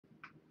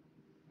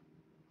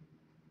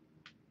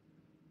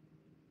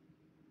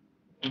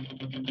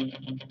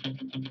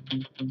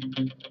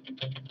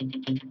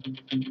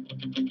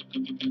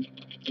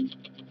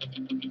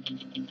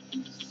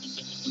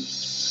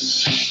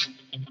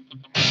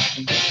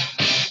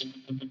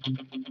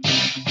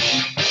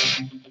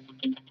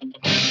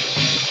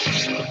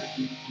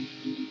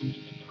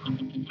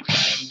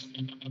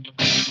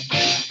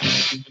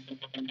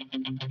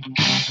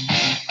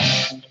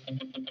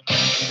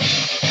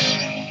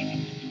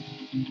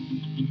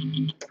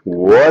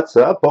What's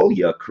up, all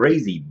you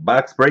crazy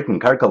box breaking,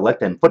 card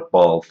collecting,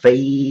 football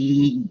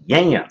fans?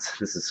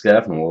 This is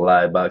Scott from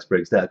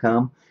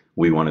LiveBoxBreaks.com.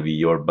 We want to be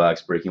your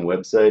box breaking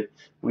website.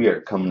 We are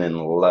coming in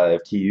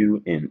live to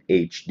you in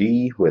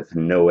HD with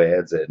no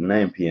ads at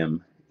 9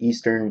 p.m.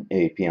 Eastern,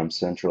 8 p.m.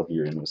 Central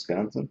here in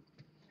Wisconsin.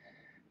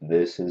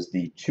 This is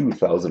the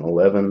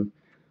 2011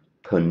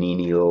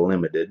 Panini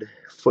Limited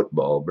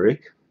football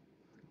break.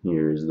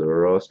 Here's the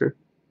roster.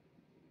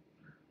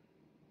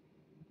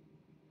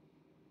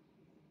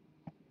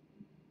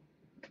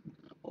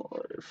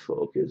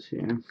 Focus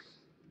here.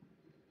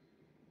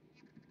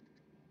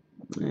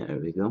 There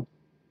we go.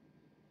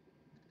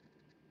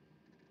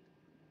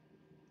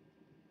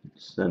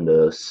 Send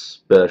a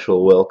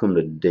special welcome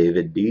to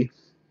David D,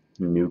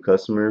 new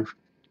customer,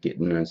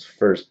 getting his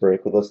first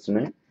break with us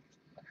tonight.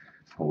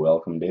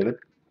 Welcome, David.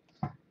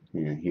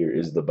 And here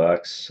is the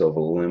box of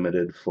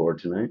Limited for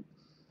tonight.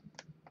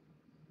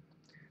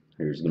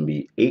 There's going to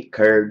be 8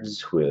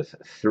 cards with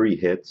 3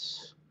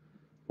 hits,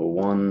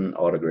 1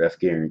 autograph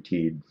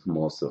guaranteed.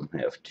 Most of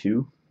them have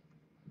 2.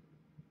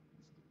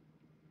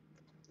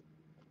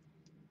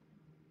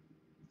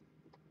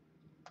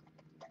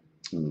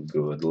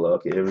 Good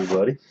luck,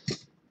 everybody.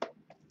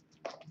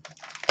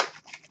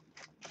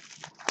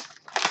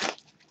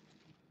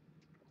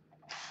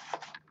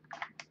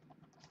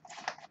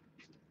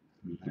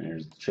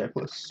 There's the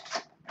checklist.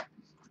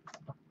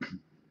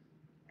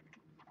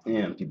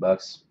 Empty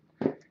box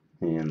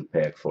and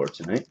pack for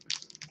tonight.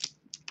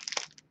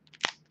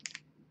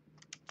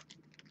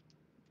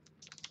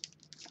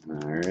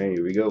 Alright,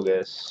 here we go,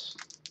 guys.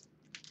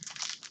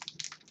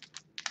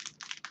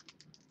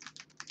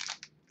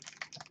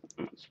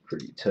 It's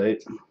pretty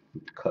tight.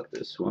 Cut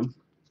this one.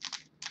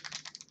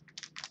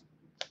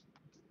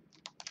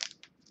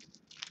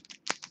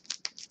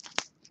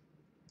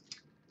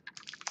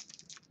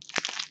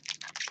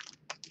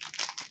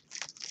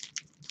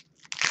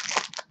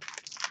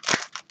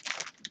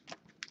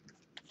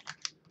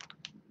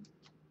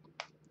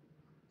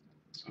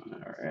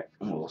 Alright,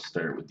 we'll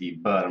start with the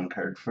bottom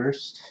card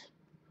first.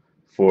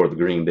 For the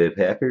Green Bay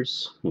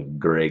Packers,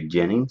 Greg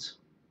Jennings.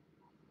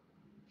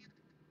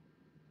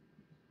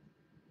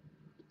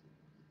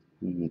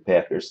 And the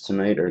Packers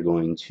tonight are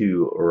going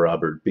to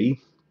Robert B.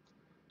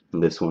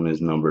 And this one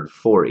is numbered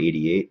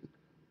 488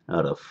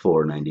 out of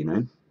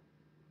 499.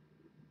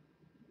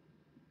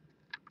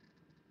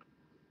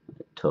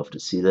 Tough to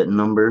see that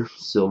number,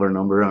 silver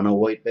number on a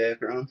white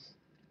background.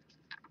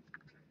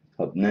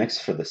 Up next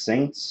for the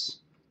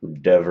Saints,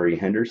 Devery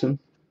Henderson.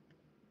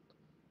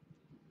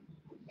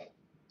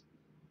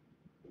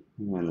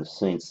 And the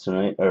Saints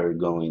tonight are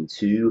going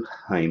to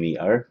Jaime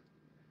R.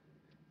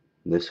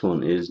 This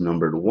one is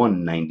numbered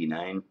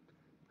 199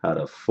 out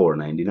of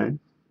 499.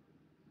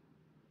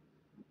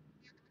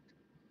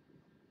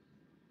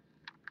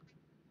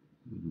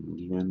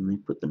 Again, they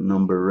put the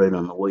number right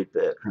on the white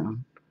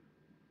background.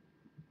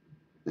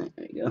 There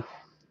you go.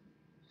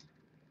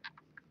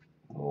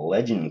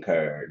 Legend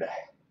card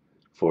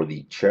for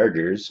the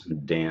Chargers,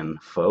 Dan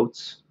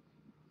Fouts.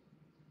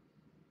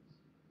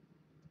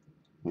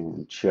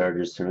 And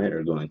Chargers tonight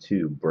are going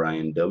to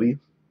Brian W.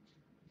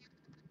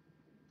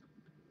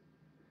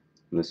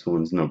 And this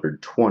one's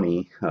numbered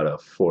 20 out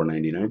of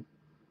 499.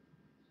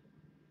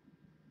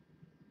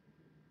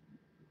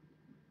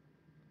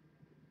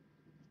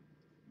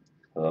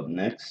 Up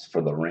next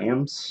for the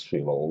Rams, we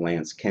have a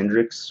Lance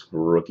Kendricks,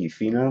 rookie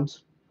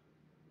phenoms.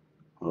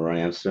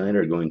 Rams tonight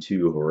are going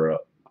to,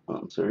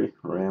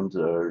 Rams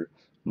are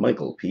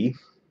Michael P.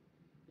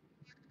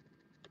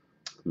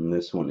 And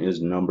this one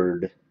is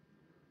numbered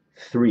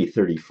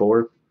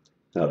 334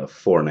 out of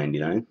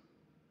 499.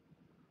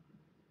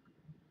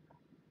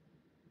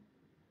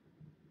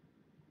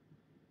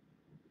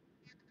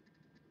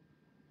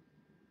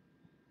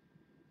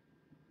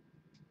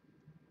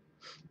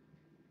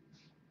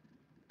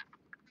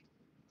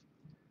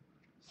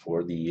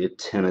 For the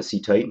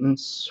Tennessee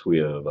Titans, we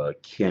have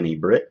Kenny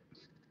Britt.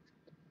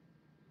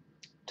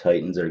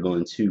 Titans are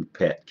going to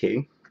Pat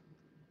K.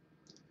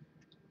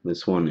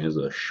 This one is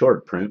a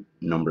short print,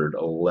 numbered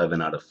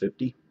 11 out of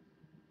 50.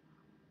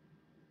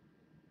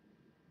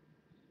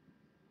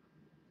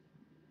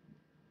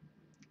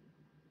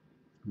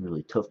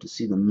 Really tough to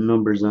see the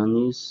numbers on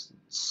these.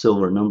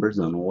 Silver numbers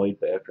on a white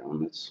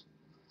background. It's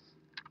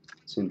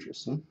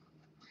interesting.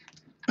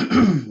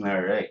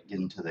 Alright,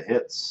 getting to the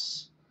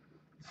hits.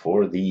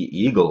 For the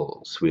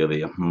Eagles, we have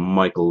a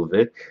Michael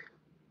Vick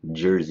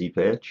jersey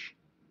patch.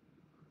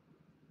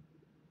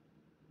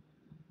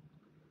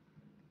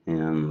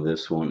 And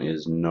this one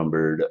is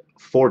numbered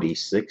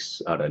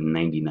 46 out of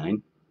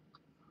 99.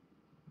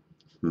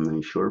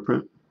 Nice short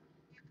print.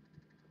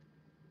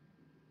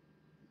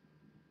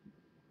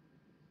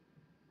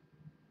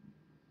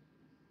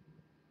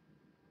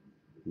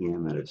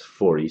 Again, that is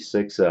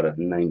 46 out of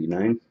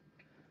 99.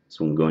 This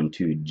one going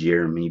to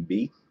Jeremy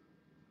B.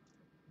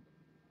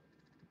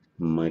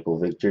 Michael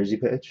Vick jersey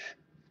patch.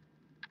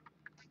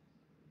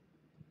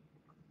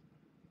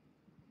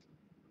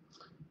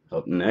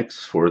 Up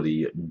next for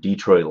the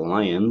Detroit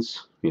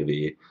Lions, we have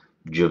a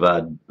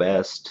Javad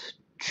Best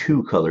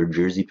two-color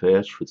jersey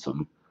patch with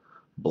some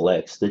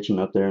black stitching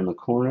up there in the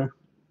corner.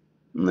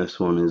 And this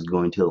one is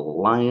going to the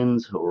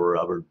Lions,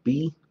 Robert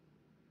B.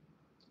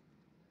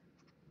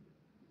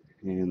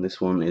 And this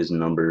one is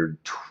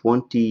numbered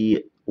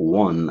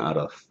 21 out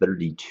of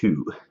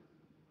 32.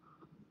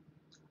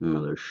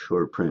 Another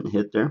short print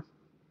hit there.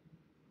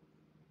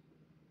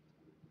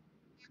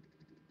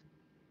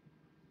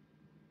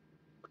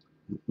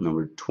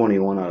 Number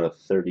 21 out of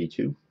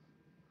 32.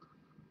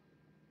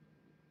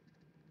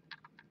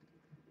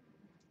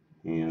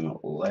 And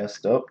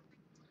last up,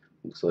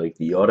 looks like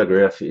the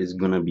autograph is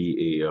going to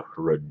be a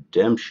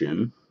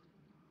redemption.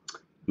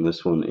 And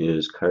this one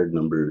is card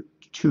number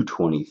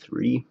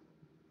 223.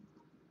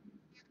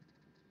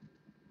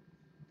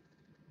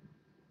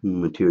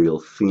 Material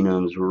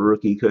Phenoms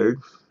rookie card.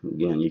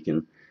 Again, you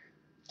can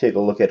take a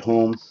look at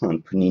home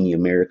on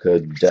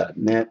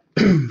PaniniAmerica.net.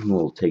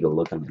 We'll take a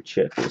look on the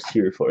checklist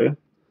here for you.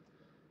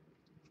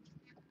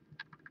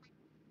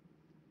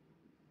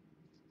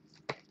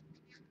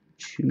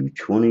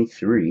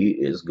 223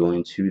 is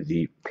going to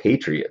the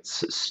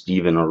Patriots.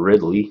 Stephen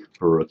Ridley,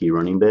 rookie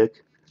running back.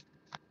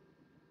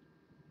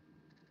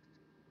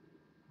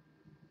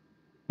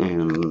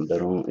 And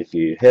if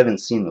you haven't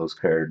seen those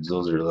cards,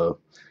 those are the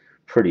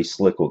pretty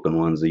slick looking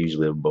ones. They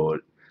usually have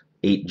about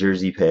 8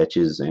 jersey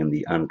patches and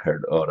the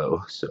on-card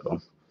auto. So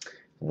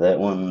that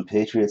one,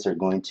 Patriots are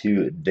going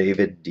to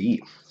David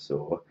D.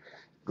 So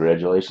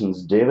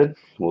congratulations, David.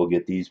 We'll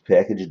get these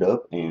packaged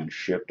up and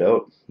shipped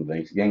out.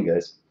 Thanks again,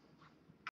 guys.